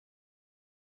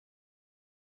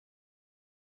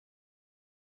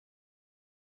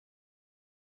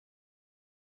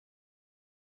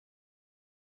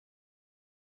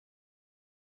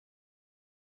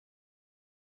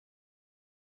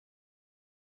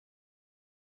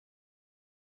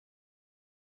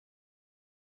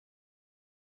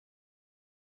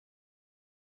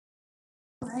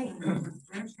right.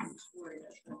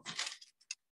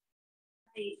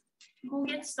 We'll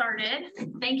get started.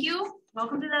 Thank you.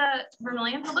 Welcome to the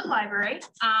Vermillion Public Library.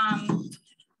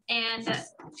 And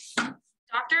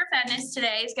Dr. Fadness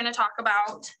today is going to talk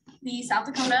about the South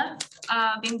Dakota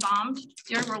being bombed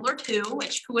during World War II,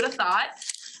 which who would have thought?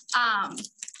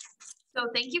 So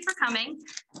thank you for coming.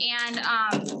 And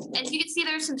as you can see,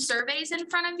 there's some surveys in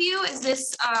front of you.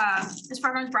 This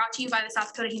program is brought to you by the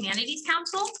South Dakota Humanities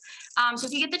Council. So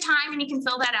if you get the time and you can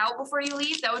fill that out before you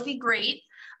leave, that would be great.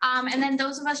 And then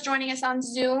those of us joining us on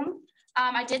Zoom,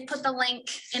 I did put the link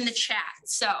in the chat.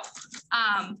 So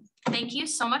thank you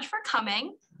so much for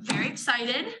coming. Very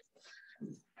excited.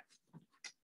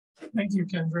 Thank you,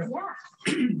 Kendra.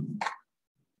 Yeah.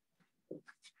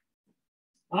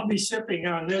 I'll be sipping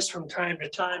on this from time to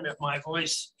time if my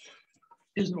voice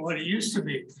isn't what it used to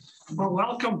be. Well,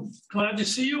 welcome. Glad to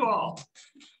see you all.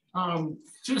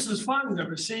 Just as fun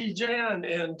to see Jan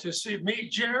and to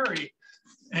meet Jerry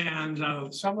and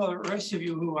some of the rest of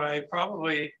you who I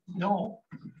probably know,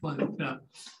 but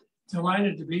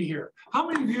delighted to be here. How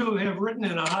many of you have ridden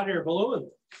in a hot air balloon?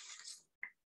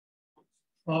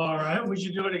 All right, would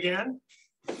you do it again?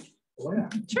 Oh, yeah.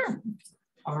 Sure.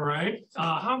 All right,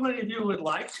 how many of you would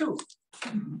like to?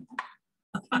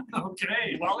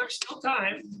 Okay, well, there's still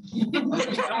time.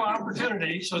 There's still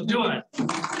opportunity, so do it.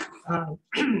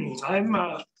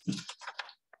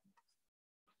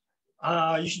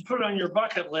 You should put it on your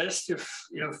bucket list if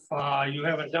you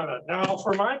haven't done it. Now,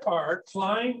 for my part,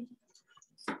 flying.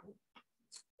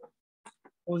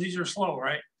 Well, these are slow,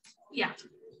 right? Yeah.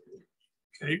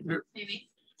 Okay. Maybe.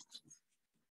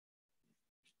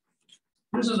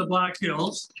 This is the Black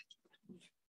Hills.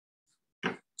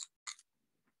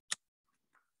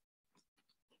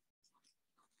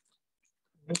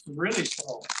 It's really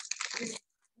slow.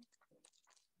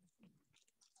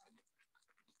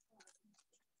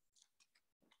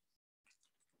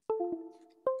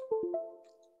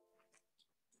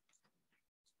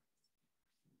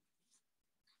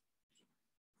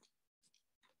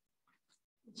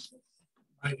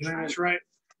 Am I doing this right?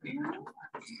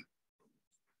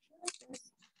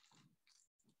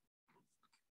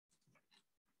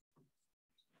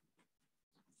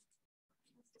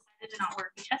 It did not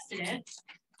work. We tested it.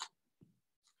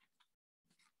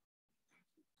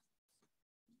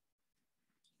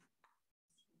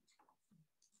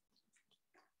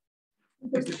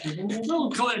 A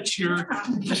little glitch here.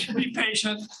 Just be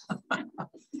patient.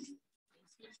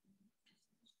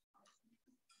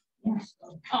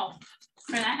 Oh,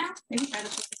 for that now? Maybe try to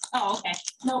put this. Oh, okay.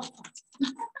 Nope.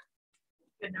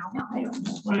 Good now. No, I don't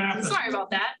know. What happened? Sorry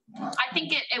about that. I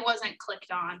think it wasn't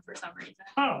clicked on for some reason.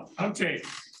 Oh, okay.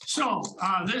 So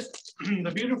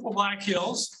the beautiful Black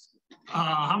Hills.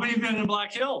 How many have been in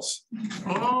Black Hills?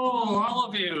 Oh, all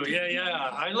of you.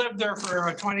 Yeah. I lived there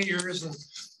for 20 years and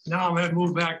now I'm going to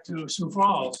move back to Sioux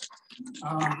Falls.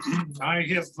 I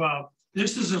have,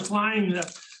 this is a flying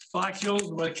Black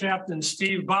Hills with Captain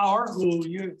Steve Bauer, who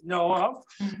you know of,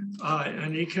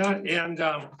 Anika, and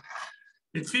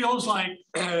it feels like,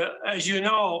 as you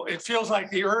know, it feels like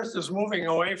the earth is moving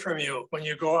away from you when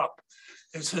you go up.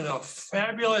 It's a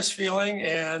fabulous feeling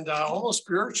and almost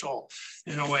spiritual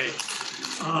in a way.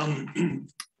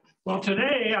 Well,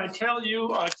 today I tell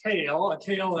you a tale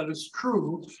that is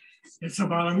true. It's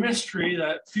about a mystery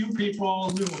that few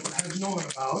people have known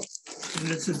about,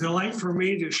 and it's a delight for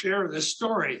me to share this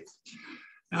story.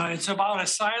 It's about a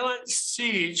silent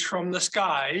siege from the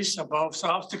skies above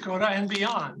South Dakota and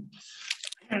beyond.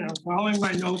 And I'm following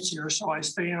my notes here so I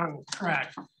stay on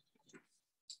track.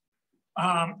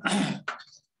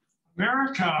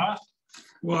 America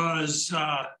was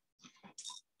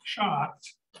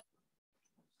shocked.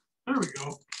 There we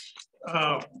go.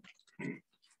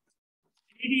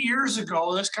 80 years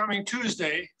ago, this coming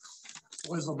Tuesday,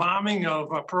 was the bombing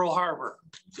of Pearl Harbor,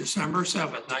 December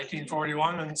 7th,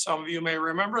 1941. And some of you may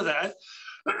remember that.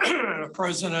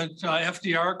 President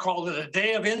FDR called it a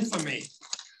day of infamy.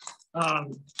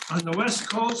 On the West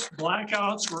Coast,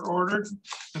 blackouts were ordered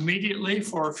immediately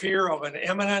for fear of an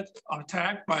imminent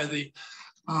attack by the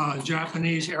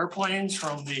Japanese airplanes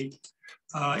from the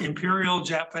Imperial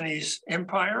Japanese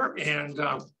Empire. And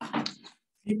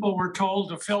people were told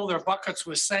to fill their buckets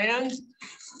with sand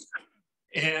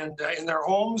and in their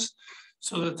homes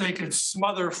so that they could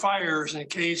smother fires in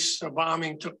case a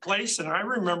bombing took place. And I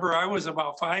remember I was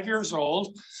about 5 years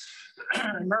old. I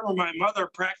remember my mother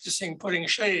practicing putting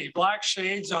black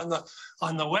shades on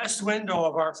the west window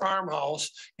of our farmhouse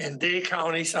in Day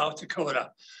County, South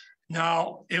Dakota.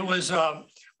 Now, it was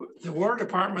the War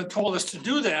Department told us to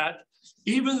do that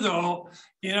even though,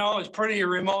 you know, it's pretty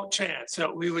remote chance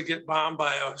that we would get bombed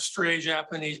by a stray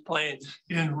Japanese plane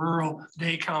in rural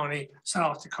Day County,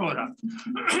 South Dakota.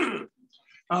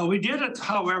 We did it,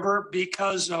 however,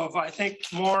 because of, I think,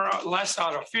 less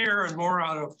out of fear and more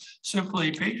out of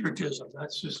simply patriotism.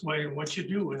 That's just what you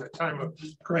do in a time of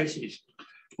crisis.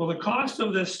 Well, the cost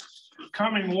of this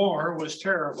coming war was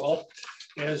terrible,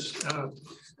 as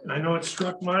I know it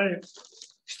struck my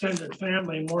extended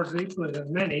family more deeply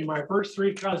than many. My first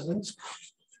three cousins,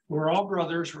 who were all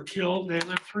brothers, were killed. They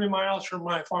lived 3 miles from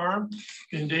my farm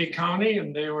in Day County,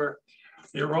 and they were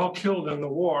all killed in the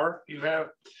war. You have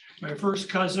my first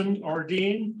cousin,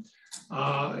 Ordine,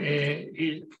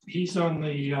 he's on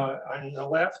the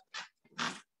left.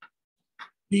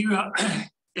 He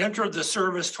entered the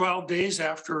service 12 days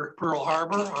after Pearl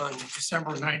Harbor on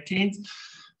December 19th,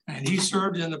 and he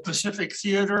served in the Pacific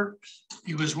Theater.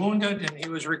 He was wounded and he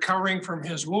was recovering from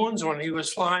his wounds when he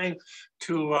was flying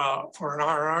for an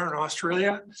R&R in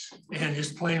Australia, and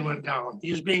his plane went down. He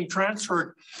was being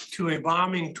transferred to a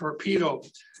bombing torpedo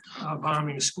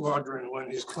bombing squadron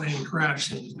when his plane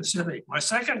crashed in the Pacific. My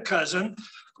second cousin,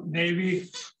 Navy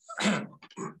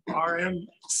RM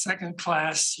second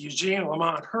class Eugene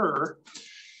Lamont Herr,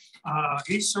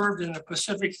 he served in the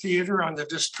Pacific Theater on the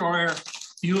destroyer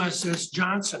USS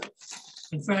Johnson.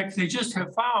 In fact, they just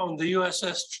have found the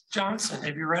USS Johnson.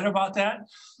 Have you read about that?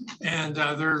 And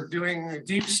they're doing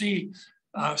deep sea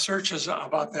searches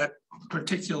about that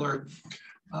particular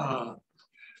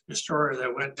destroyer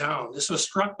that went down. This was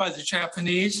struck by the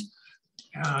Japanese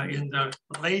in the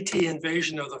Leyte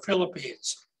invasion of the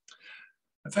Philippines.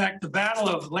 In fact, the Battle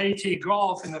of Leyte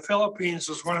Gulf in the Philippines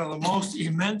was one of the most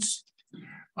immense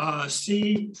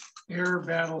sea-air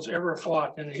battles ever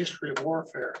fought in the history of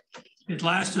warfare. It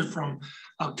lasted from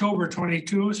October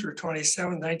 22 through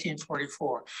 27,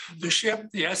 1944. The ship,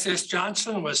 the SS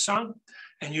Johnson, was sunk,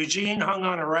 and Eugene hung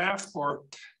on a raft for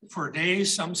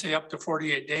days, some say up to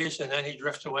 48 days, and then he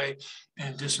drifted away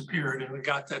and disappeared. And we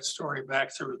got that story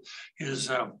back through his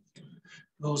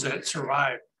those that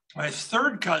survived. My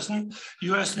third cousin,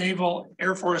 U.S. Naval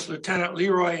Air Force Lieutenant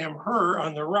Leroy M. Herr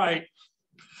on the right,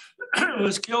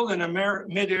 was killed in a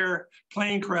mid-air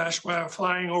plane crash while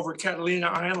flying over Catalina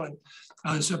Island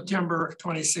on September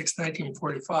 26,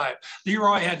 1945.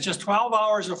 Leroy had just 12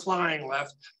 hours of flying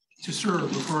left to serve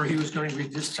before he was going to be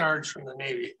discharged from the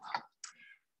Navy.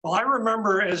 Well, I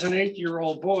remember as an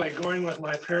 8-year-old boy going with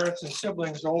my parents and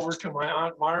siblings over to my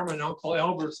Aunt Marm and Uncle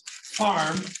Albert's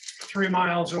farm 3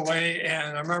 miles away.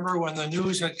 And I remember when the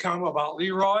news had come about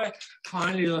Leroy,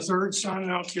 finally the third son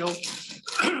now killed,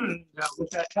 with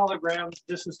that telegram,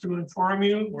 this is to inform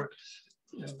you, or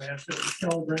the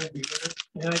telegram began.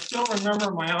 And I still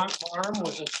remember my Aunt Marm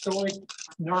was a stoic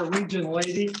Norwegian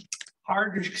lady,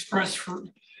 hard to express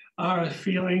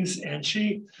feelings. And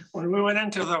she, when we went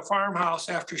into the farmhouse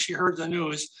after she heard the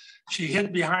news, she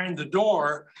hid behind the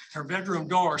door, her bedroom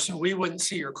door, so we wouldn't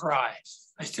see her cry.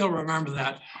 I still remember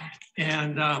that.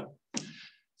 And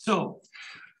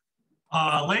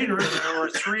later, there were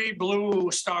 3 blue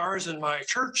stars in my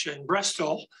church in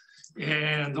Bristol,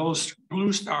 and those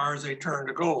blue stars, they turned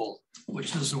to gold,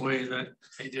 which is the way that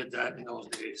they did that in those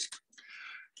days.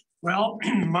 Well,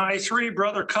 my 3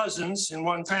 brother cousins in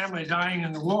one family dying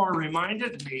in the war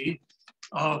reminded me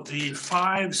of the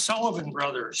 5 Sullivan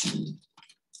brothers.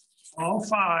 All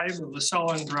 5 of the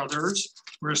Sullivan brothers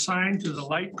were assigned to the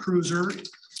light cruiser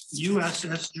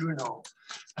USS Juno,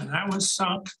 and that was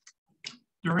sunk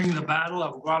during the Battle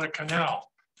of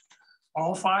Guadalcanal.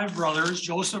 All 5 brothers,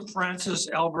 Joseph, Francis,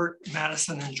 Albert,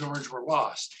 Madison, and George, were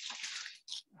lost.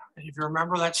 And if you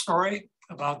remember that story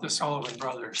about the Sullivan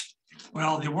brothers,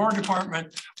 well, the War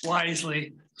Department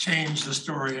wisely changed the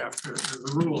story after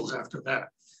the rules after that.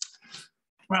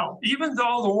 Well, even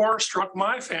though the war struck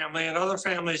my family and other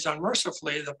families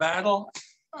unmercifully, the battle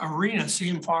arena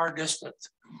seemed far distant.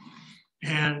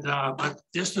 And but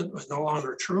distant was no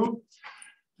longer true.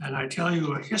 And I tell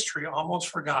you a history almost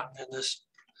forgotten in this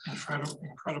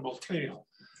incredible tale.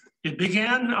 It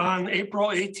began on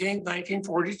April 18,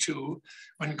 1942,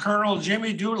 when Colonel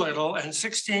Jimmy Doolittle and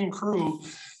 16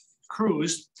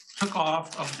 crews took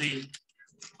off of the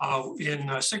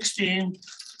in 16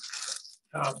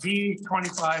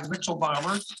 B-25 Mitchell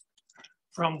bombers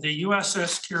from the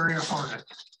USS Carrier Hornet.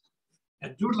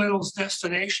 And Doolittle's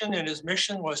destination and his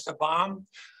mission was to bomb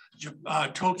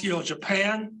Tokyo,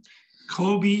 Japan,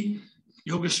 Kobe,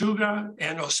 Yokosuka,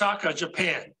 and Osaka,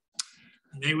 Japan.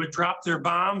 And they would drop their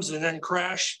bombs and then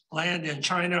crash land in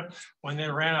China when they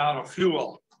ran out of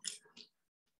fuel.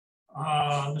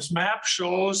 This map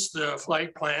shows the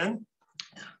flight plan.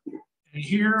 And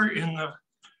here in the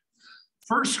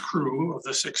first crew of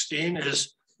the 16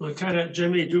 is Lieutenant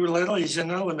Jimmy Doolittle. He's in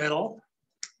the middle.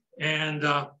 And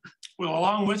well,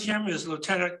 along with him is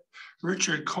Lieutenant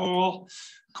Richard Cole,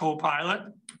 co-pilot,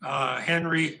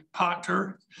 Henry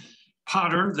Potter,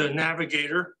 the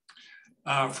navigator,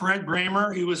 Fred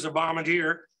Bramer, he was the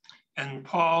bombardier, and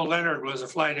Paul Leonard was a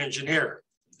flight engineer.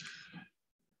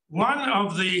 One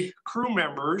of the crew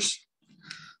members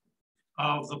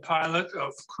of the pilot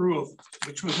of crew,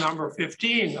 which was number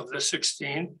 15 of the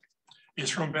 16, is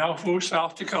from Belfouche,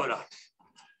 South Dakota.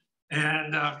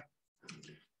 And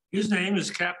his name is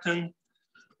Captain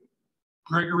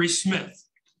Gregory Smith.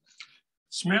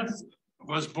 Smith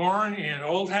was born in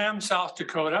Oldham, South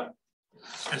Dakota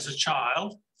as a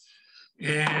child.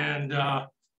 And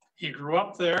he grew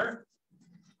up there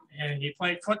and he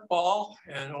played football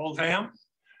in Oldham.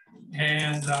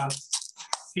 And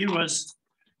he was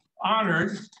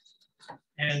honored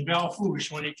in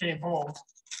Belfouche when he came home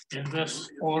in this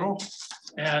photo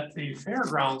at the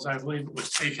fairgrounds, I believe it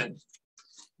was taken.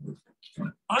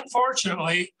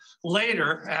 Unfortunately,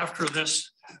 later after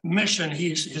this mission,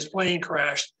 his plane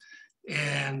crashed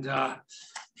and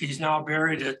he's now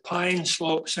buried at Pine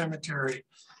Slope Cemetery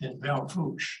in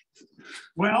Belfouche.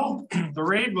 Well, the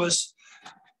raid was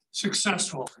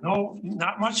successful. No,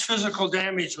 not much physical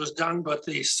damage was done, but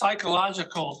the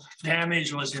psychological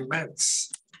damage was immense.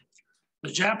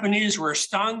 The Japanese were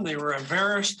stunned, they were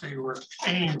embarrassed, they were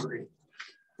angry.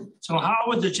 So how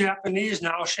would the Japanese,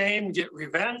 now shamed, get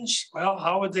revenge? Well,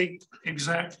 how would they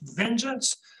exact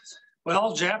vengeance?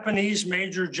 Well, Japanese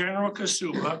Major General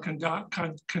Kasuba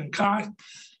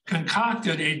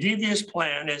concocted a devious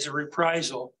plan as a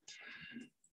reprisal.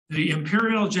 The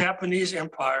Imperial Japanese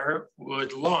Empire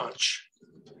would launch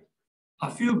a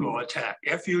Fugo attack,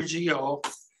 F-U-G-O,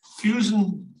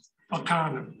 Fusen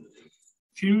Bakanadon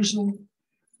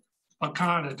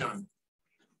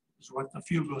is what the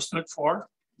Fugo stood for.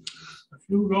 The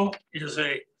Fugo is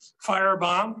a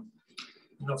firebomb.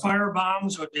 The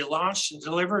firebombs would be launched and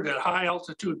delivered at high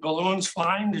altitude balloons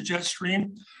flying the jet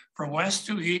stream from west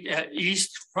to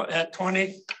east at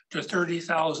 20 to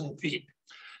 30,000 feet.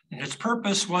 And its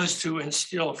purpose was to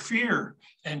instill fear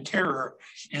and terror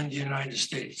in the United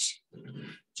States.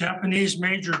 Japanese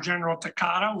Major General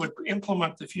Takada would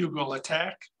implement the Fugo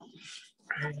attack.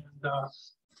 And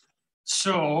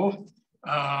so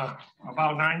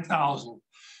about 9,000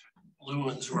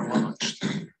 balloons were launched.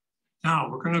 Now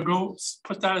we're going to go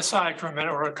put that aside for a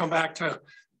minute. We're going to come back to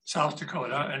South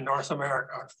Dakota and North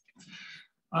America.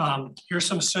 Here's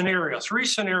some scenarios, 3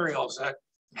 scenarios that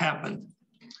happened.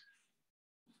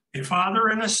 A father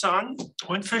and a son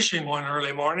went fishing one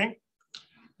early morning.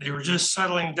 They were just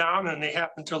settling down and they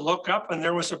happened to look up and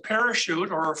there was a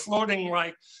parachute or a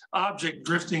floating-like object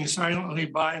drifting silently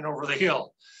by and over the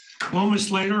hill. Moments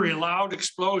later, a loud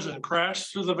explosion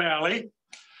crashed through the valley.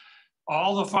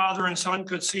 All the father and son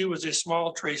could see was a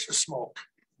small trace of smoke.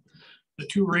 The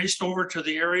two raced over to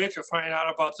the area to find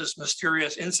out about this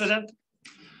mysterious incident.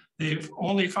 They've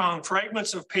only found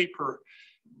fragments of paper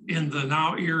in the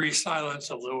now eerie silence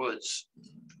of the woods.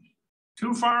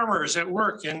 2 farmers at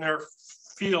work in their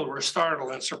field were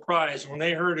startled and surprised when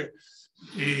they heard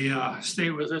stay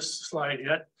with this slide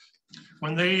yet,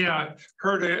 when they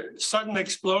heard a sudden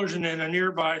explosion in a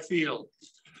nearby field.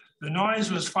 The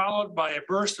noise was followed by a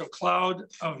burst of cloud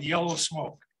of yellow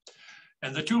smoke.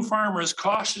 And the 2 farmers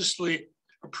cautiously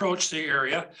approached the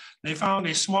area. They found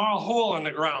a small hole in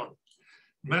the ground.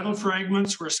 Metal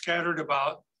fragments were scattered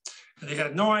about. They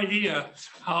had no idea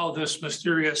how this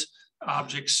mysterious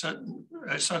object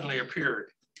suddenly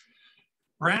appeared.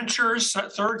 Ranchers,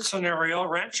 3rd scenario,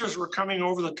 ranchers were coming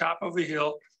over the top of a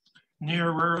hill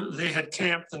near where they had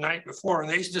camped the night before, and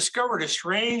they discovered a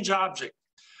strange object.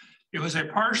 It was a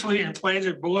partially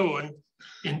inflated balloon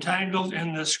entangled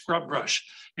in the scrub brush.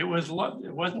 It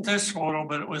wasn't this photo,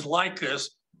 but it was like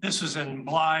this. This is in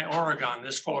Bly, Oregon,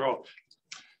 this photo.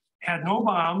 Had no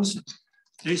bombs.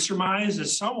 They surmised that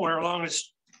somewhere along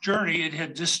its journey, it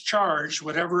had discharged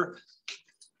whatever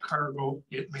cargo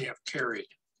it may have carried.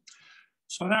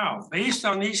 So now, based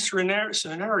on these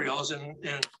scenarios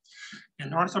in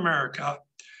North America,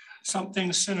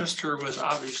 something sinister was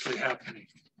obviously happening.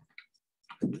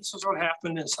 This is what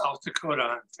happened in South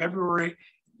Dakota on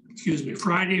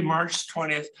Friday, March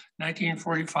 20th,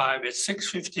 1945 at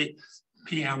 6:50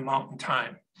 p.m. Mountain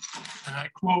Time. And I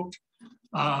quote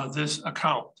this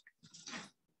account.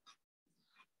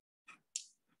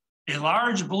 A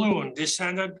large balloon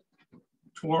descended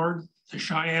toward the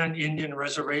Cheyenne Indian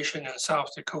Reservation in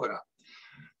South Dakota.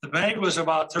 The bag was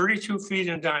about 32 feet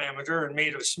in diameter and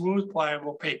made of smooth,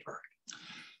 pliable paper.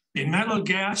 A metal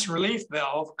gas relief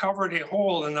valve covered a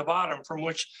hole in the bottom from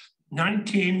which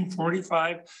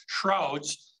 1945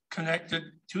 shrouds connected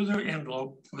to the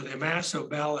envelope with a massive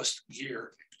ballast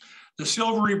gear. The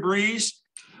silvery breeze,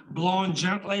 blown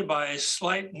gently by a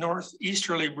slight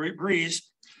northeasterly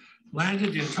breeze,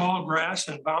 landed in tall grass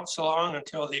and bounced along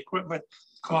until the equipment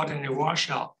caught in a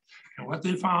washout. And what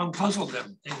they found puzzled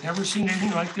them. They'd never seen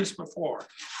anything like this before.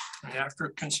 And after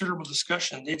considerable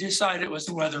discussion, they decided it was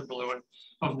a weather balloon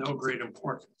of no great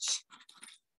importance.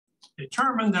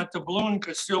 Determined that the balloon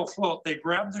could still float, they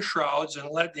grabbed the shrouds and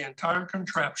led the entire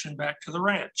contraption back to the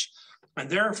ranch. And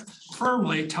there,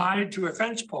 firmly tied to a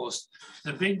fence post,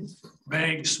 the big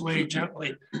bag swayed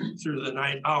gently through the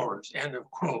night hours, end of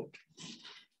quote.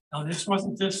 Now this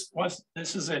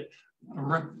is a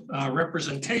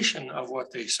representation of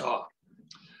what they saw.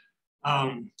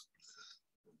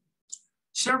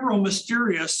 Several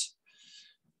mysterious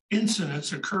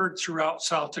incidents occurred throughout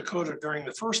South Dakota during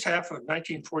the first half of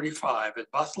 1945 at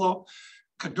Buffalo,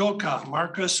 Kadoka,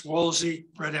 Marcus, Woolsey,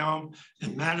 Red Elm,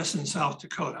 and Madison, South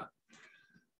Dakota.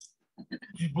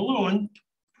 A balloon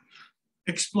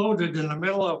exploded in the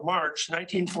middle of March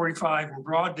 1945 in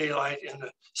broad daylight in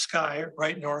the sky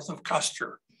right north of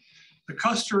Custer. The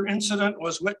Custer incident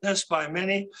was witnessed by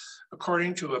many,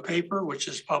 according to a paper which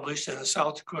is published in the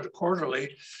South Dakota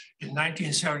Quarterly in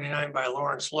 1979 by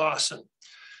Lawrence Lawson.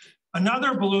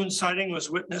 Another balloon sighting was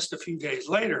witnessed a few days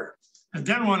later. And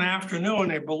then one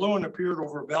afternoon, a balloon appeared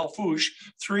over Belle Fourche,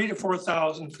 3,000 to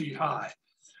 4,000 feet high.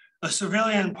 A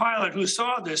civilian pilot who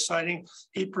saw this sighting,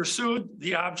 he pursued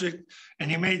the object and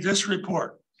he made this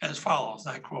report as follows,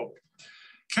 I quote,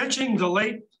 "Catching the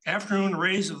late afternoon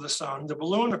rays of the sun, the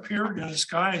balloon appeared in the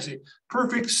sky as a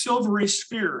perfect silvery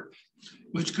sphere,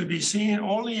 which could be seen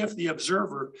only if the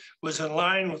observer was in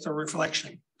line with the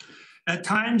reflection. At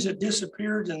times it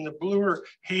disappeared in the bluer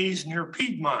haze near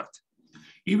Piedmont.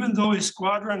 Even though a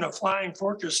squadron of flying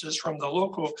fortresses from the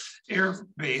local air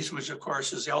base, which of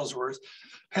course is Ellsworth,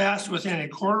 passed within a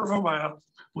quarter of a mile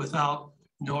without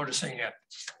noticing it,"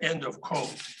 end of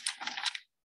quote.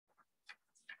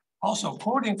 Also,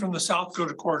 quoting from the South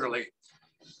Dakota Quarterly,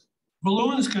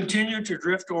 balloons continued to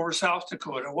drift over South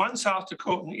Dakota. One South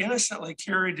Dakotan innocently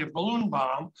carried a balloon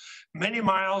bomb many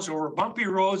miles over bumpy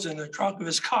roads in the trunk of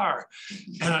his car.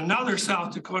 And another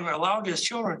South Dakotan allowed his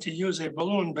children to use a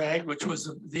balloon bag, which was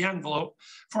the envelope,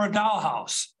 for a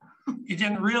dollhouse. He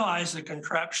didn't realize the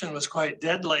contraption was quite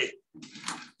deadly.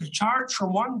 The charge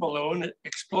from one balloon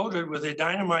exploded with a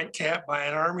dynamite cap by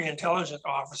an Army intelligence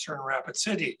officer in Rapid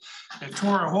City. It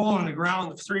tore a hole in the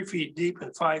ground 3 feet deep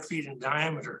and 5 feet in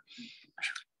diameter.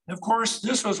 And of course,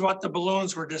 this was what the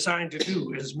balloons were designed to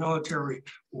do as military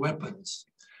weapons,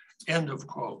 end of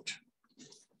quote.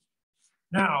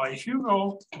 Now, a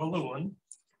Hugo balloon,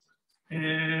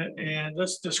 and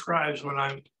this describes what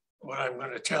I'm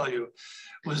going to tell you,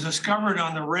 was discovered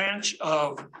on the ranch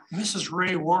of Mrs.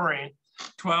 Ray Waring,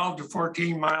 12 to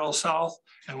 14 miles south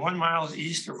and 1 mile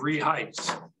east of Ree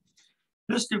Heights.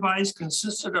 This device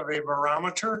consisted of a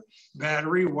barometer,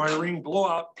 battery, wiring,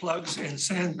 blowout plugs, and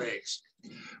sandbags.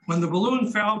 When the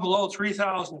balloon fell below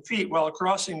 3,000 feet while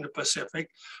crossing the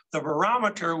Pacific, the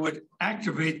barometer would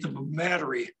activate the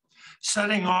battery,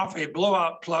 setting off a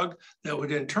blowout plug that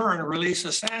would in turn release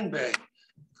a sandbag.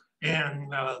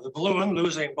 And the balloon,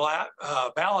 losing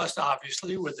ballast,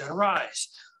 obviously, would then rise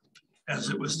as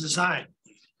it was designed.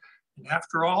 And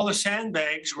after all the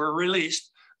sandbags were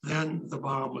released, then the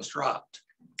bomb was dropped.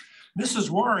 Mrs.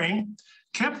 Waring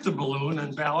kept the balloon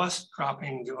and ballast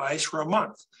dropping device for a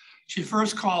month. She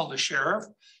first called the sheriff.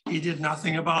 He did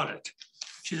nothing about it.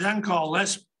 She then called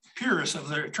Les Pierce of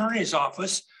the attorney's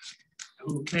office,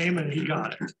 who came and he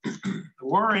got it. The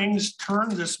Warings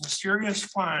turned this mysterious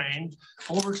find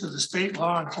over to the state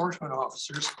law enforcement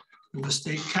officers in the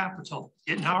state capitol.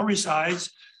 It now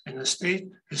resides in the State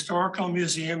Historical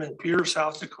Museum in Pierce,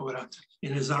 South Dakota,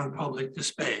 and is on public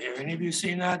display. Have any of you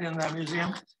seen that in that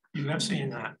museum? You have seen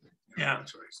that, yeah.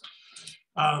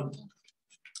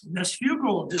 This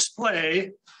Hugo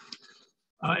display,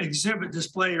 exhibit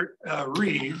display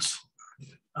reads,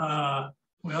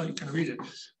 well, you can read it.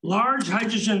 Large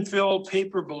hydrogen-filled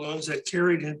paper balloons that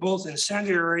carried in both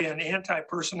incendiary and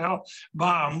anti-personnel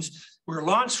bombs were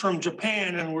launched from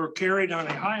Japan and were carried on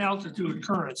a high-altitude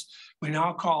currents we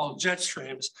now call jet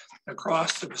streams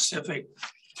across the Pacific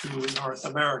to North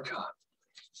America.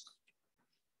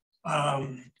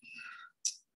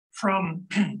 From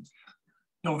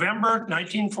November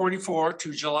 1944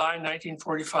 to July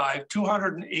 1945,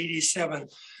 287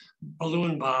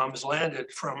 balloon bombs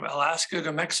landed from Alaska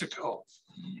to Mexico.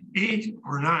 8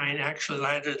 or 9 actually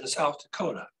landed in South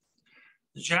Dakota.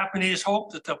 The Japanese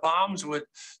hoped that the bombs would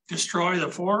destroy the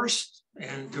forest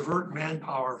and divert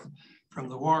manpower from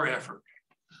the war effort.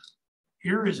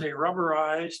 Here is a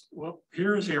rubberized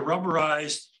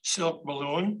silk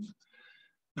balloon.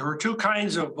 There were two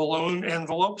kinds of balloon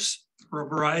envelopes,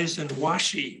 rubberized and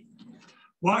washi.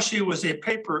 Washi was a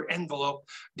paper envelope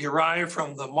derived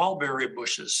from the mulberry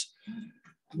bushes.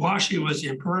 Washi was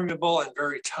impermeable and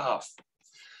very tough.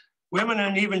 Women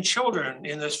and even children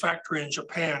in this factory in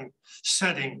Japan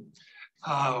setting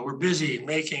were busy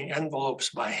making envelopes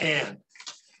by hand.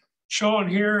 Shown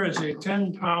here is a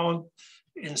 10-pound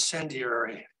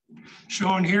incendiary.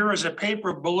 Shown here is a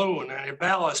paper balloon and a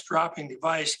ballast dropping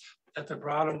device at the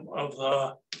bottom of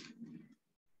the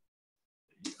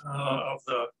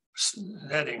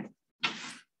netting.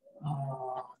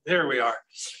 There we are.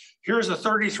 Here's a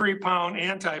 33-pound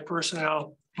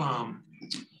anti-personnel bomb.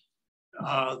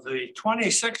 The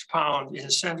 26-pound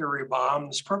incendiary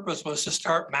bomb's purpose was to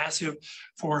start massive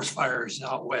forest fires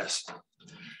out west.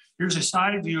 Here's a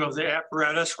side view of the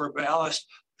apparatus for ballast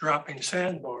dropping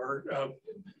sandbags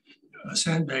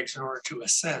in order to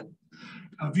ascend.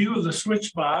 A view of the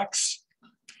switch box,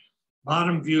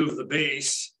 bottom view of the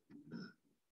base.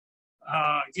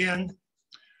 Again,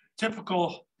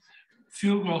 typical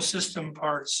fugal system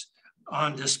parts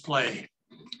on display.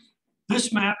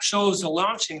 This map shows the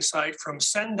launching site from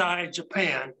Sendai,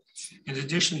 Japan, in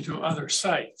addition to other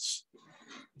sites.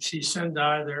 You see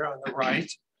Sendai there on the right.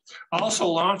 Also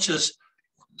launches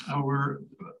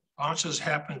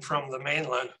happen from the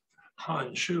mainland,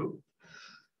 Honshu.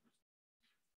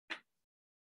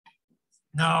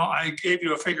 Now, I gave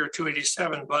you a figure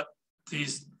 287, but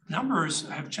these numbers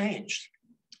have changed.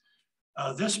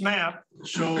 This map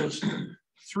shows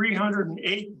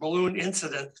 308 balloon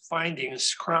incident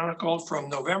findings chronicled from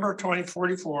November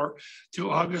 2044 to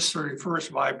August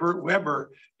 31st by Bert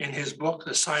Weber in his book,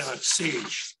 The Silent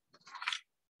Siege.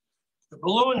 The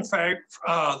balloons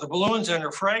and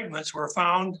their fragments were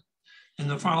found in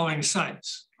the following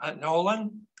sites: at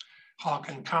Nolan,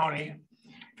 Hawken County,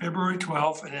 February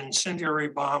 12th, an incendiary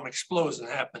bomb explosion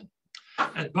happened.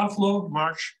 At Buffalo,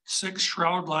 March 6,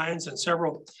 shroud lines and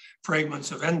several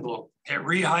fragments of envelope. At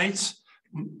Ree Heights,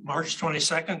 March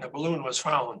 22nd, a balloon was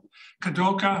found.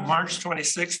 Kadoka, March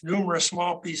 26th, numerous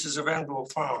small pieces of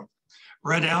envelope found.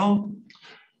 Red Elm,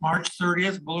 March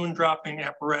 30th, balloon dropping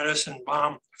apparatus and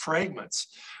bomb fragments.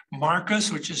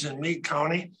 Marcus, which is in Meade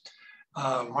County,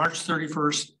 March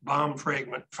 31st, bomb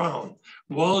fragment found.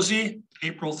 Woolsey,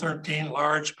 April 13,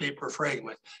 large paper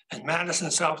fragment. And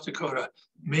Madison, South Dakota,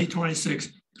 May 26,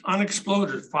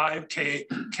 unexploded 5K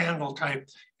candle type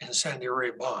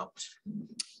incendiary bombs.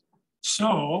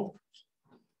 So,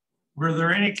 were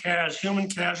there any human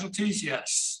casualties?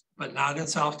 Yes, but not in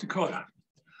South Dakota.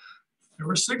 There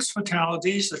were 6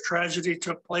 fatalities. The tragedy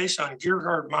took place on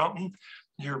Gerhard Mountain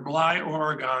near Bly,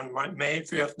 Oregon, May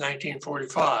 5th,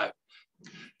 1945.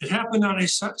 It happened on a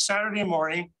Saturday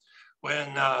morning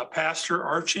when Pastor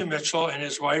Archie Mitchell and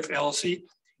his wife Elsie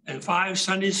and 5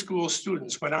 Sunday school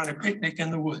students went on a picnic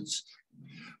in the woods.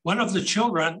 One of the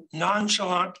children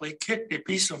nonchalantly kicked a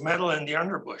piece of metal in the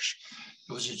underbush.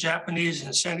 It was a Japanese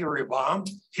incendiary bomb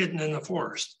hidden in the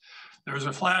forest. There was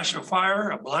a flash of fire,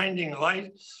 a blinding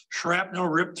light, shrapnel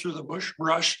ripped through the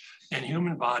brush and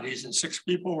human bodies, and 6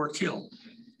 people were killed.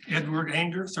 Edward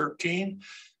Anger, 13,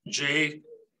 Jay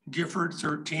Gifford,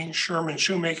 13, Sherman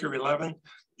Shoemaker, 11,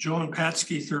 Joan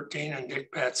Patsky, 13, and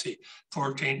Dick Patsy,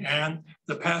 14, and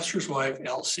the pastor's wife,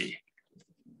 Elsie.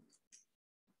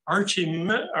 Archie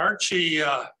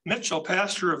Mitchell,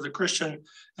 pastor of the Christian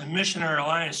and Missionary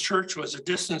Alliance Church, was a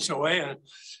distance away,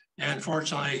 and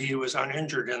fortunately he was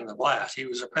uninjured in the blast. He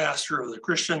was a pastor of the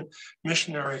Christian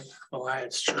Missionary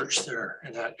Alliance Church there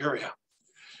in that area.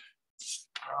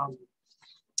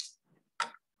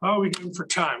 How are we doing for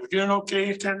time? We doing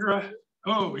okay, Tendra?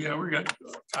 Oh yeah, we got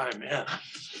time, yeah.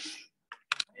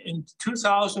 In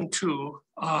 2002,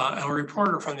 a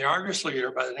reporter from the Argus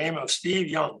Leader by the name of Steve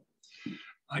Young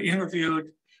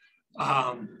interviewed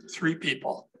 3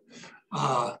 people.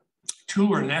 2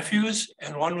 were nephews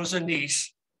and 1 was a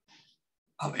niece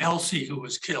of Elsie, who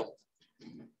was killed.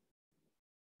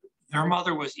 Their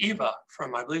mother was Eva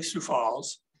from, I believe, Sioux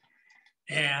Falls.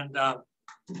 And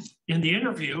in the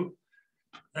interview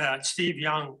that Steve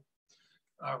Young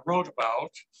wrote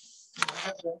about,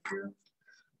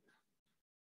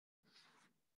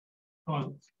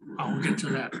 I'll get to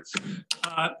that.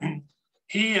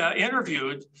 He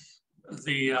interviewed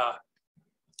their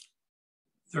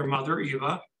mother,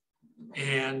 Eva,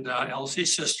 and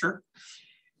Elsie's sister.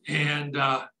 And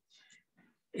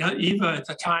Eva at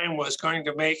the time was going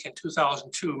to make, in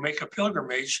 2002, make a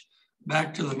pilgrimage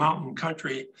back to the mountain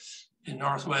country in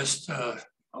Northwest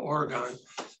Oregon,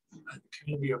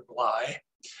 community of Bly.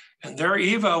 And there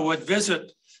Eva would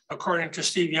visit, according to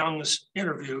Steve Young's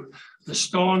interview, the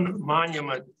stone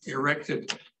monument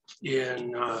erected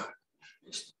in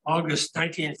August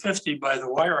 1950 by the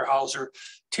Weyerhaeuser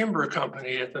Timber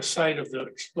Company at the site of the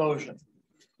explosion.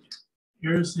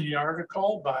 Here's the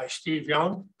article by Steve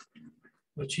Young,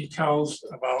 which he tells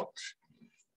about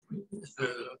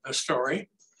the story.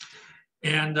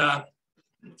 And as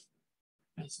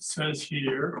it says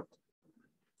here,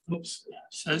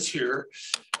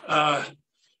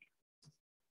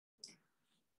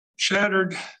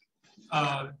 shattered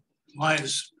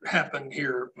lives happened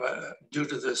here due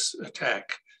to this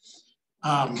attack.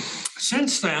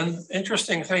 Since then,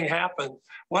 interesting thing happened.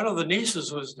 One of the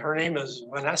nieces her name is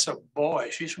Vanessa Boy.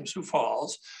 She's from Sioux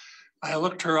Falls. I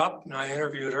looked her up and I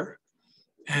interviewed her,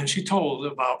 and she told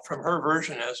about, from her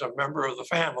version as a member of the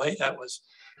family that was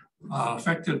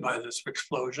affected by this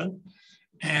explosion.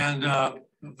 And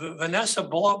Vanessa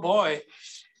Boy,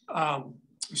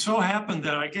 so happened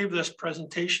that I gave this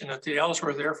presentation at the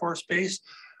Ellsworth Air Force Base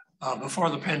before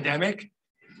the pandemic.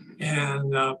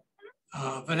 And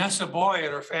Vanessa Boy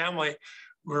and her family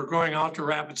were going out to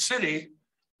Rapid City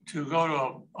to go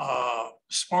to a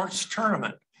sports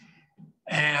tournament.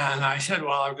 And I said,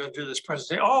 well, I'm going to do this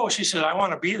presentation. Oh, she said, I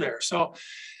want to be there. So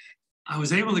I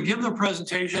was able to give the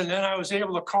presentation. Then I was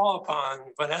able to call upon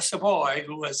Vanessa Boy,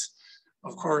 who was,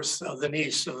 of course, the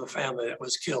niece of the family that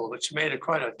was killed, which made it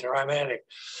quite a dramatic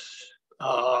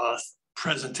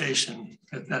presentation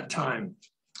at that time.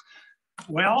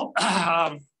 Well,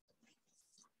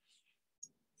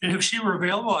 if she were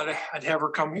available, I'd have her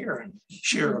come here and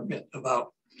share a bit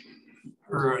about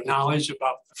her knowledge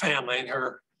about the family and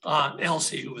her aunt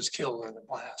Elsie, who was killed in the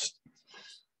blast.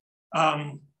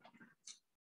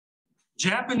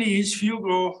 Japanese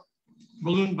Fugo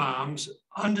balloon bombs,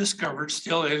 undiscovered,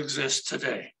 still exist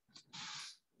today.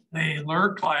 They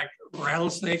lurk like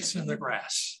rattlesnakes in the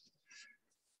grass.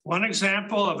 One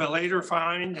example of a later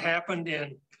find happened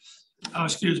in, oh,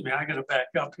 excuse me, I gotta back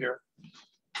up here.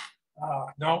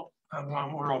 No,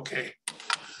 we're okay.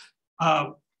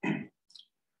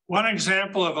 One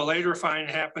example of a later find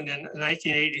happened in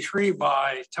 1983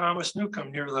 by Thomas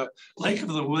Newcomb near the Lake of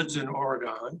the Woods in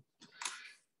Oregon.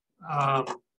 They're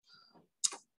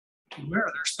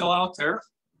still out there,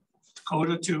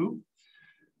 Dakota too.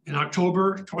 In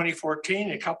October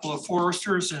 2014, a couple of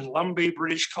foresters in Lumbee,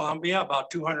 British Columbia, about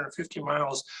 250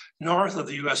 miles north of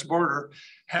the US border,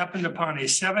 happened upon a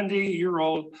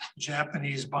 70-year-old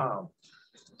Japanese bomb.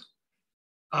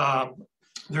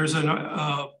 There's an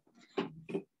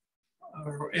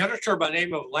editor by the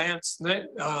name of Lance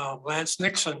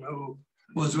Nixon, who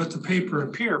was with the paper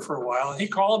in Pierre for a while. And he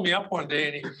called me up one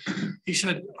day and he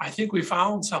said, I think we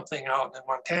found something out in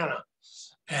Montana.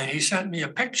 And he sent me a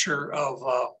picture of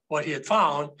what he had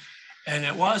found. And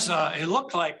it was, it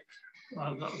looked like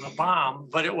the bomb,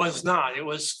 but it was not. It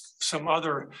was some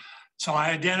other. So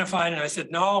I identified and I said,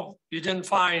 no, you didn't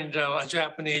find a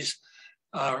Japanese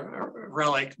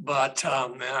relic, but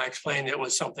and I explained it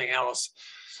was something else.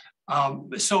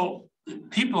 So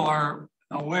people are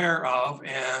aware of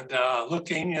and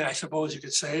looking, and I suppose you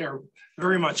could say, are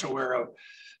very much aware of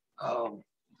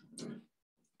the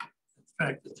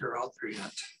fact that they're out there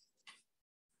yet.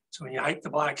 So when you hike the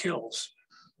Black Hills,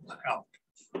 look out.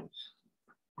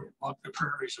 Or walk the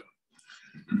prairies of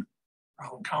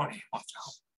Brown County, watch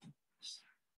out.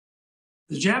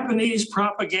 The Japanese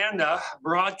propaganda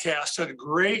broadcasted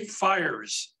great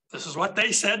fires. This is what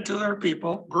they said to their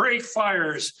people, great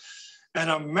fires, and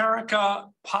America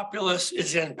populace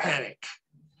is in panic.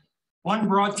 One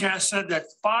broadcast said that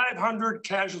 500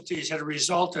 casualties had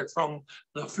resulted from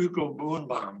the Fugo balloon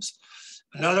bombs.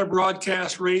 Another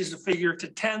broadcast raised the figure to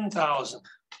 10,000.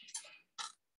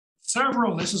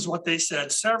 This is what they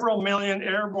said, several million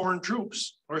airborne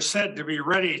troops were said to be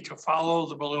ready to follow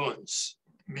the balloons,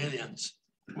 millions.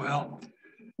 Well,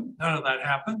 none of that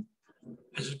happened.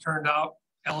 As it turned out,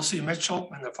 Elsie Mitchell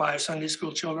and the 5 Sunday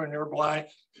school children nearby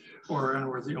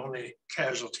were the only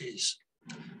casualties.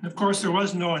 And of course, there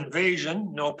was no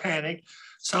invasion, no panic.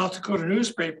 South Dakota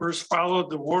newspapers followed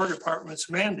the War Department's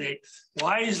mandate,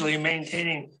 wisely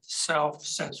maintaining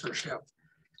self-censorship.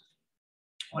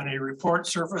 When a report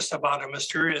surfaced about a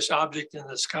mysterious object in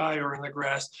the sky or in the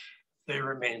grass, they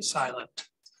remained silent.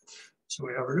 So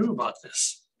we never knew about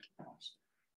this.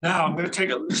 Now I'm going to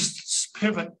take a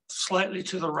pivot slightly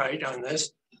to the right on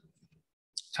this.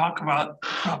 Talk about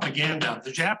propaganda.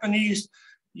 The Japanese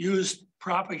used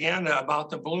propaganda about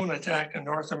the balloon attack in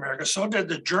North America. So did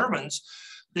the Germans.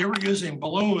 They were using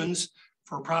balloons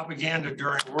for propaganda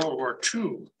during World War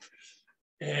II.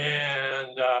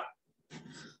 And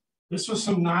this was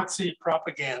some Nazi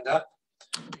propaganda.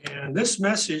 And this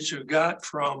message we got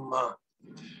from a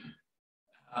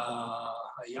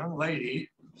young lady,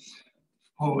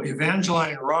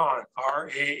 Evangeline Rahn,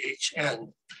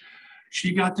 R-A-H-N.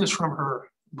 She got this from her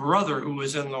brother who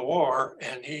was in the war,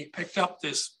 and he picked up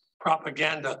this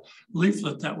propaganda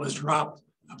leaflet that was dropped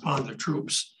upon the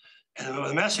troops. And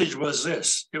the message was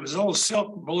this. It was a little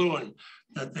silk balloon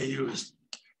that they used.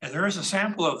 And there is a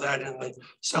sample of that in the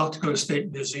South Dakota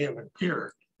State Museum in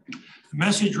Pierre. The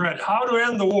message read, how to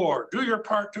end the war. Do your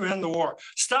part to end the war.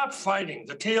 Stop fighting.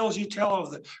 The tales you tell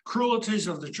of the cruelties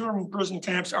of the German prison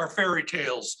camps are fairy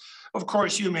tales. Of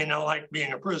course, you may not like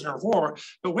being a prisoner of war,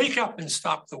 but wake up and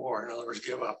stop the war. In other words,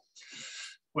 give up.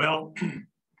 Well,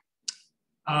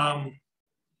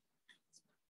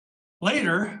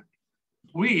 later,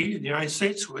 we, the United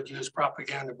States, would use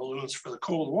propaganda balloons for the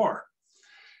Cold War.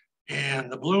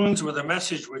 And the balloons were the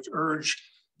message which urged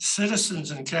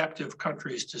citizens in captive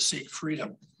countries to seek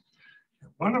freedom.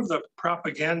 One of the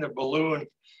propaganda balloon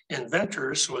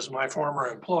inventors was my former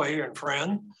employee and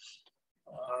friend,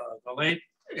 the late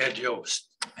Ed Yost.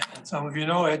 And some of you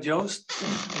know Ed Yost.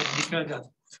 Heard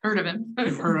of him.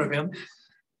 You've heard of him.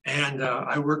 And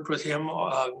I worked with him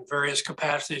in various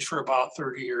capacities for about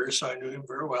 30 years, so I knew him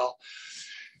very well.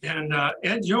 And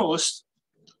Ed Yost,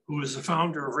 who is the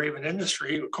founder of Raven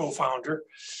Industry, a co-founder,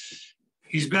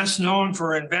 he's best known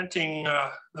for inventing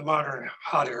the modern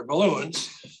hot air balloons,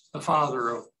 the father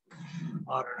of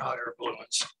modern hot air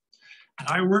balloons. And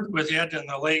I worked with Ed in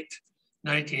the late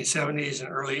 1970s and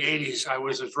early 80s. I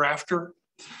was a drafter,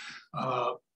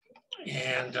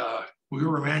 and we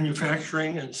were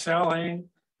manufacturing and selling.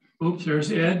 Oops,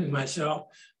 there's Ed and myself.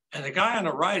 And the guy on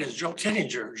the right is Joe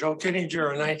Kittinger. Joe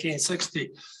Kittinger in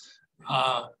 1960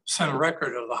 set a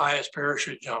record of the highest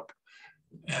parachute jump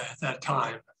at that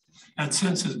time. And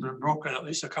since has been broken at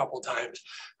least a couple of times,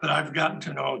 but I've gotten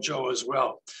to know Joe as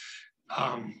well.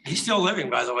 He's still living,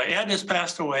 by the way. Ed has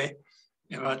passed away,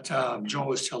 but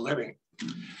Joe is still living.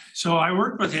 So I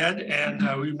worked with Ed, and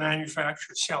we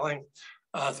manufactured selling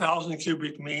 1,000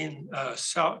 cubic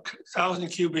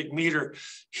meter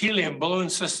helium balloon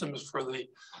systems for the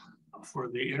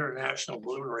international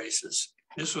balloon races.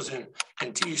 This was in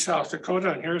T, South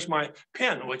Dakota, and here's my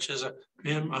pin, which is a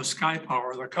pin of Sky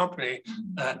Power, the company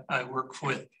that I work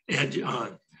with Ed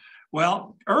on.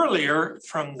 Well, earlier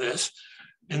from this,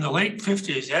 in the late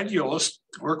 50s, Ed Yost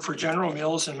worked for General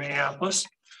Mills in Minneapolis.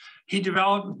 He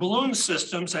developed balloon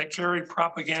systems that carried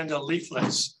propaganda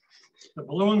leaflets. The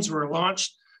balloons were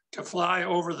launched to fly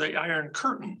over the Iron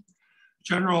Curtain.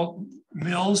 General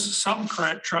Mills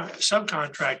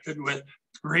subcontracted with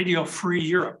Radio Free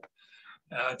Europe,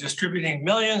 distributing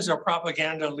millions of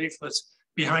propaganda leaflets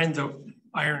behind the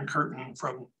Iron Curtain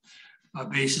from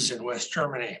bases in West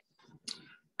Germany.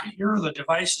 Here are the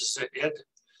devices that Ed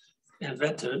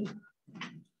invented.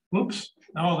 Whoops,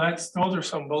 no, those are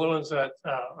some balloons that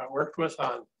I worked with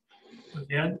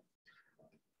Ed.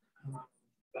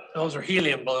 Those are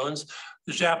helium balloons.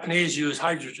 The Japanese use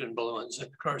hydrogen balloons. And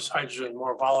of course, hydrogen is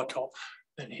more volatile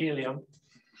than helium.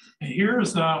 And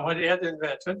here's what Ed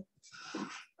invented.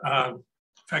 In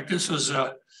fact, this was,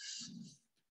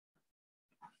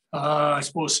 I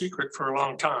suppose, secret for a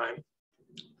long time.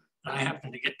 I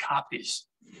happen to get copies.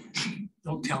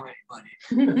 Don't tell anybody.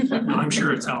 No, I'm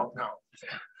sure it's out now.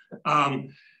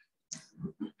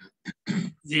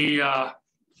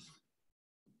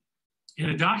 In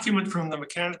a document from the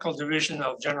mechanical division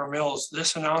of General Mills,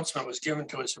 this announcement was given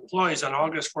to its employees on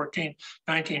August 14,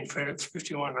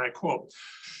 1951, and I quote,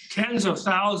 "Tens of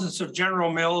thousands of General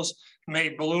Mills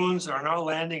made balloons are now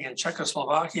landing in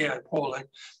Czechoslovakia and Poland,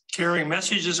 carrying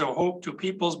messages of hope to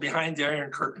peoples behind the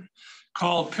Iron Curtain.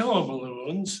 Called pillow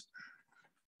balloons,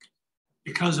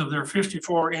 because of their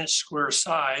 54-inch square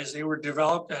size, they were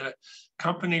developed at a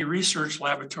company research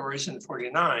laboratories in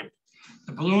 49.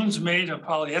 The balloons made of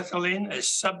polyethylene, a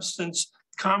substance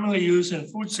commonly used in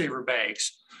food saver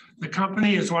bags. The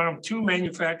company is one of 2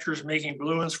 manufacturers making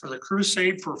balloons for the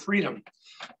Crusade for Freedom,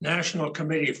 National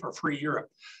Committee for Free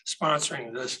Europe,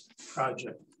 sponsoring this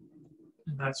project."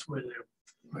 And that's where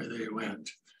they went.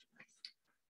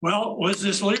 Well, was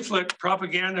this leaflet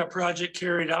propaganda project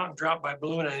carried out and dropped by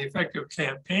balloon an effective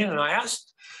campaign? And I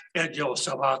asked Ed Yost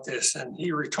about this, and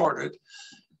he retorted.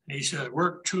 He said,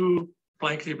 "Work to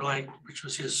blankety blank," which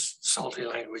was his salty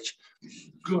language.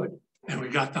 Good. And we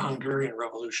got the Hungarian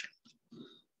Revolution.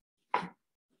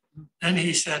 Then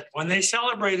he said, when the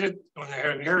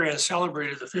Hungarians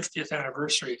celebrated the 50th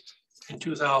anniversary in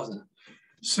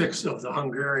 2006 of the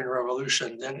Hungarian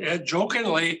Revolution, then Ed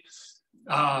jokingly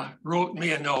wrote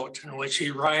me a note in which he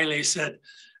wryly said,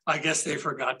 "I guess they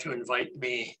forgot to invite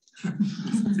me."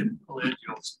 Typical Ed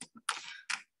Yost.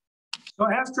 So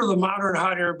after the modern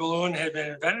hot air balloon had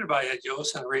been invented by Ed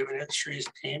Yost and Raven Industries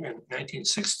team in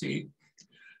 1960,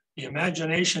 the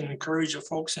imagination and courage of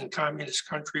folks in communist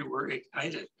country were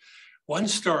ignited. One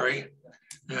story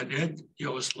that Ed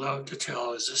Yost loved to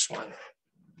tell is this one.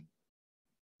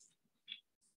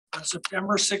 On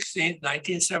September 16,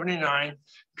 1979,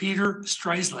 Peter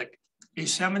Streislich, a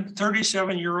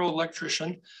 37-year-old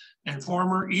electrician and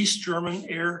former East German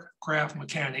aircraft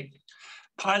mechanic,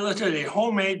 piloted a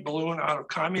homemade balloon out of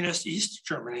communist East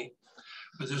Germany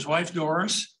with his wife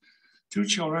Doris, 2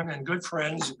 children, and good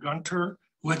friends Gunter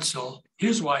Witzel,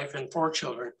 his wife, and 4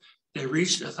 children. They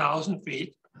reached 8,000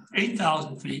 feet.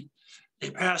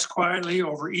 They passed quietly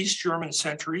over East German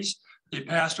sentries. They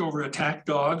passed over attack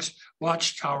dogs,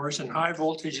 watchtowers, and high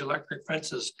voltage electric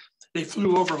fences. They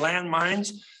flew over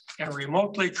landmines and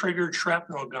remotely triggered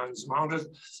shrapnel guns mounted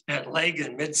at leg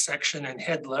and midsection and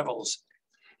head levels,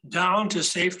 down to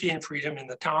safety and freedom in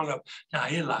the town of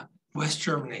Asle, West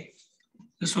Germany.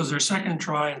 This was their second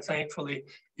try and thankfully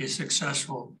a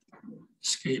successful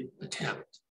escape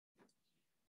attempt.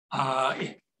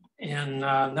 In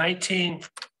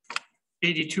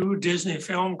 1982, Disney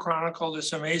film chronicled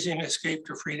this amazing escape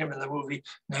to freedom in the movie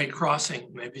Night Crossing.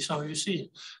 Maybe some of you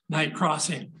see Night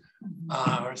Crossing,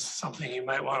 or something you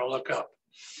might want to look up.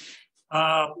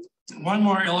 One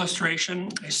more illustration,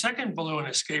 a second balloon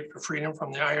escape to freedom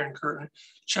from the Iron Curtain,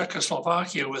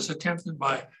 Czechoslovakia, was attempted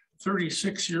by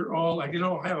 36-year-old, I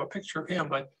don't have a picture of him,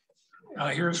 but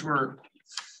here's where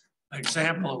an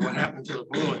example of what happened to the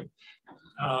balloon.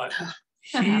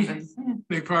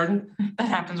 Beg pardon? That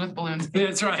happens with balloons.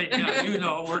 That's right, yeah, you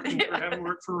know, having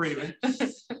worked for Raven.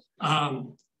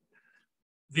 And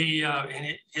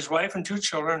his wife and 2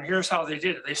 children, here's how they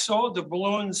did it. They sewed the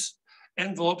balloon's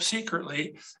envelope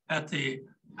secretly at the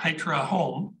Hydra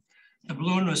home. The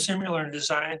balloon was similar in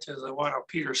design to the one of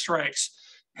Peter Strike's,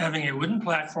 having a wooden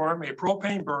platform, a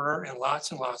propane burner, and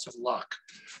lots of luck.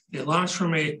 They launched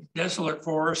from a desolate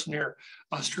forest near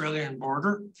Australian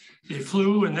border. They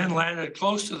flew and then landed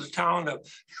close to the town of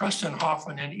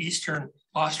Trustenhofen in eastern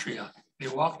Austria. They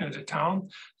walked into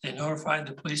town. They notified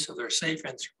the police of their safe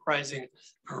and surprising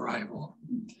arrival.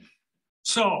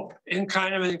 So, in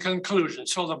conclusion,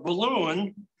 so the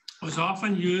balloon was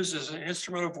often used as an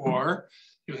instrument of war.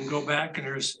 You can go back and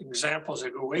there's examples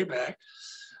that go way back.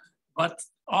 But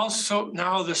also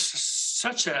now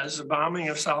such as the bombing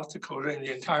of South Dakota and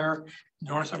the entire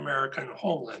North American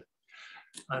homeland.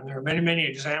 And there are many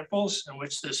examples in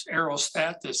which this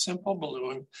aerostat, this simple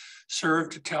balloon,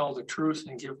 served to tell the truth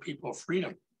and give people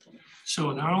freedom.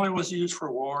 So not only was it used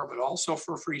for war, but also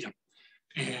for freedom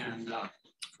and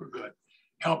for good,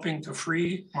 helping to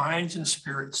free minds and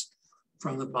spirits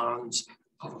from the bonds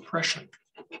of oppression.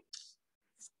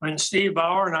 When Steve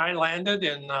Bauer and I landed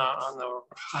on the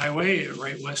highway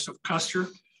right west of Custer,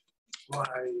 we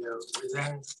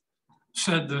then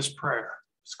said this prayer.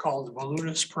 It's called the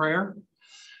Balloonist Prayer.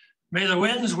 May the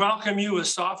winds welcome you with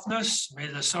softness. May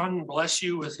the sun bless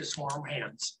you with his warm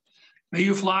hands. May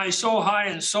you fly so high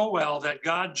and so well that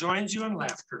God joins you in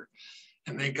laughter.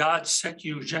 And may God set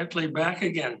you gently back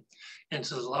again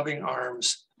into the loving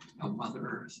arms of Mother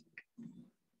Earth.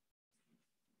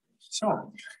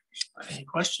 So, any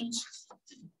questions?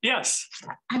 Yes.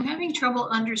 I'm having trouble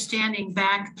understanding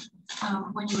back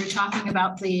when you were talking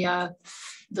about the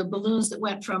balloons that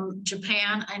went from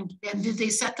Japan, and did they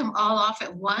set them all off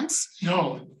at once?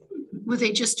 No. Would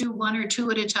they just do 1 or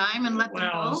 2 at a time and let them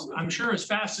go? I'm sure as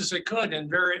fast as they could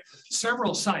in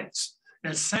several sites.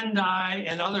 At Sendai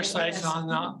and other sites on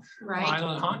the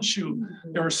island Honshu.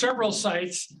 There were several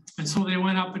sites, and so they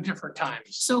went up at different times.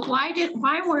 So why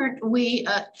weren't we,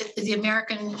 the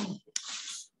American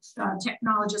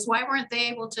technologists, why weren't they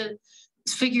able to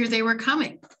figure they were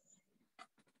coming?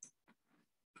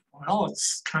 Well,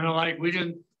 it's kind of like we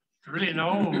didn't really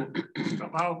know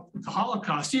about the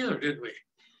Holocaust either, did we?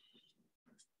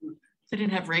 They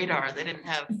didn't have radar. They didn't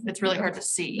have, it's really hard to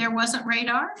see. There wasn't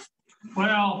radar?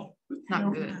 Well,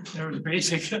 not good. There was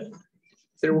basic.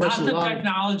 There wasn't not the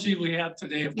technology we have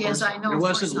today, of course. Yes, I know. There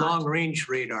wasn't long-range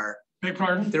radar. Beg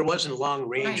pardon? There wasn't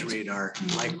long-range radar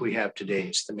like we have today.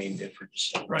 It's the main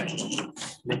difference. Right.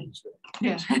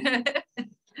 Yeah.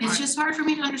 It's just hard for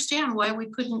me to understand why we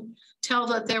couldn't tell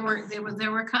that they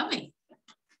were coming.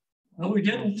 No, we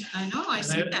didn't. I know, I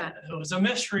see that. It was a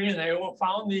mystery, and they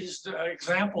found these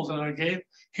examples that I gave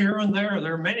here and there.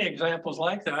 There are many examples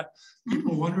like that.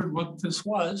 People wondered what this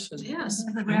was. And, yes.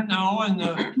 And no, and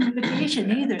either.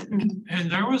 And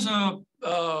there was a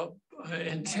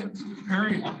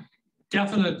very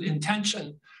definite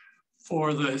intention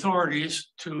for the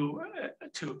authorities to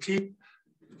keep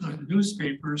the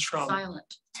newspapers from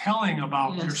Silent. telling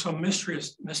about Yes. there's some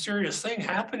mysterious thing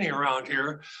happening around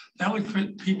here, that would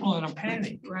put people in a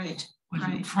panic, Right. would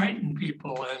Right. frighten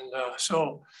people. And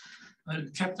so I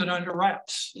kept it under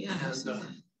wraps. Yeah.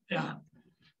 And yeah.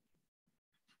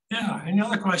 Yeah, any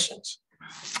other questions?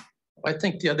 I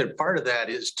think the other part of that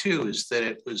is too, is that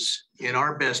it was in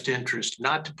our best interest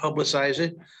not to publicize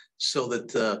it so that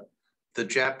the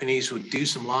Japanese would do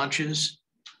some launches,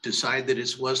 decide that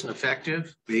it wasn't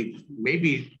effective. They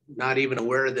maybe not even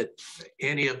aware that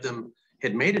any of them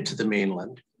had made it to the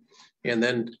mainland, and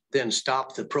then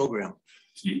stop the program.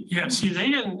 Yeah, see, they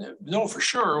didn't know for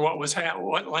sure what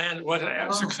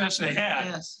success they had.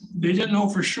 Yes. They didn't know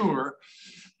for sure.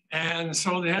 And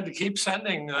so they had to keep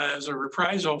sending as a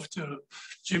reprisal to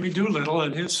Jimmy Doolittle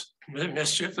and his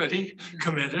mischief that he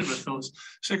committed with those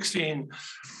 16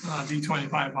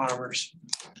 B-25 bombers.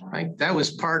 I think that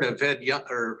was part of Ed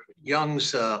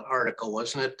Young's article,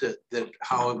 wasn't it? That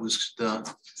how it was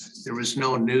there was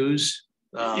no news.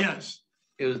 Yes.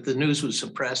 The news was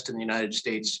suppressed in the United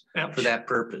States Yep. for that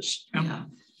purpose. Yep. Yeah.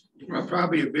 Well,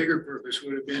 probably a bigger purpose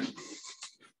would have been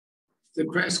the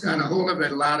press got a hold of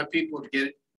it. A lot of people would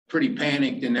get pretty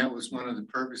panicked, and that was one of the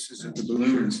purposes of the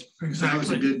balloons. That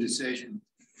was a good decision.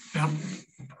 Yep.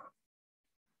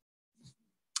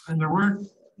 And there weren't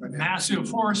massive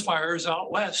forest fires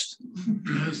out west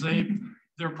because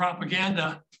their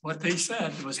propaganda, what they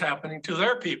said was happening to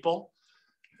their people,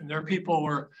 and their people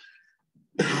were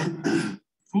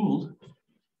fooled.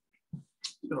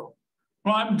 So,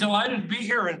 well, I'm delighted to be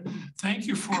here and thank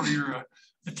you for your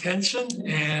attention.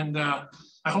 And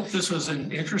I hope this was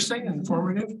interesting and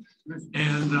informative.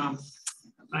 And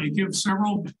I give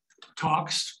several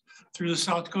talks through the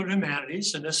South Dakota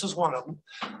Humanities, and this is one of them.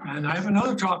 And I have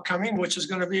another talk coming, which is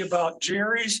going to be about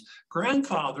Jerry's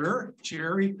grandfather,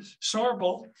 Jerry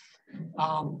Sorbel.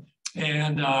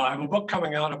 And I have a book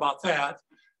coming out about that,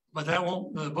 but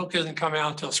the book isn't coming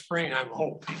out until spring, I'm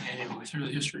hoping, anyway, through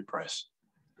the History Press.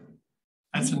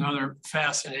 That's another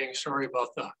fascinating story about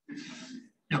the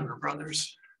younger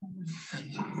brothers.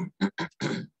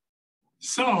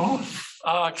 So,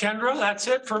 Kendra, that's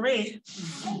it for me.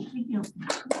 Thank you.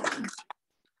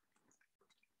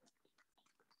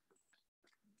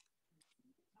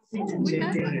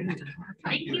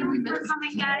 Thank you for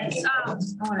coming, guys.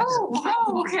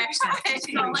 Okay.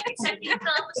 So like I said, you fill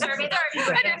out the survey.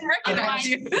 I didn't recognize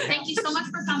you. Thank you so muc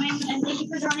for coming, and thank you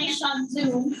for joining us on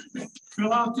Zoom.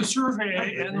 Fill out the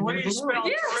survey, and the way you spell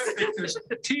terrific is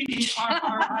TERRIFIC.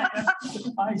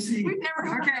 We've never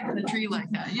heard of the tree like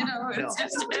that, you know, it's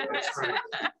just.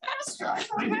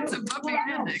 That's a bumpy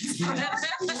appendix.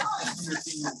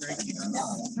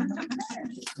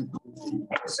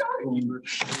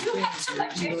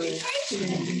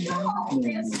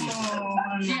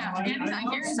 Yeah,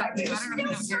 Gary's not here, so I don't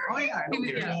know if you know Gary. Oh, yeah. He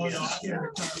was-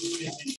 yeah.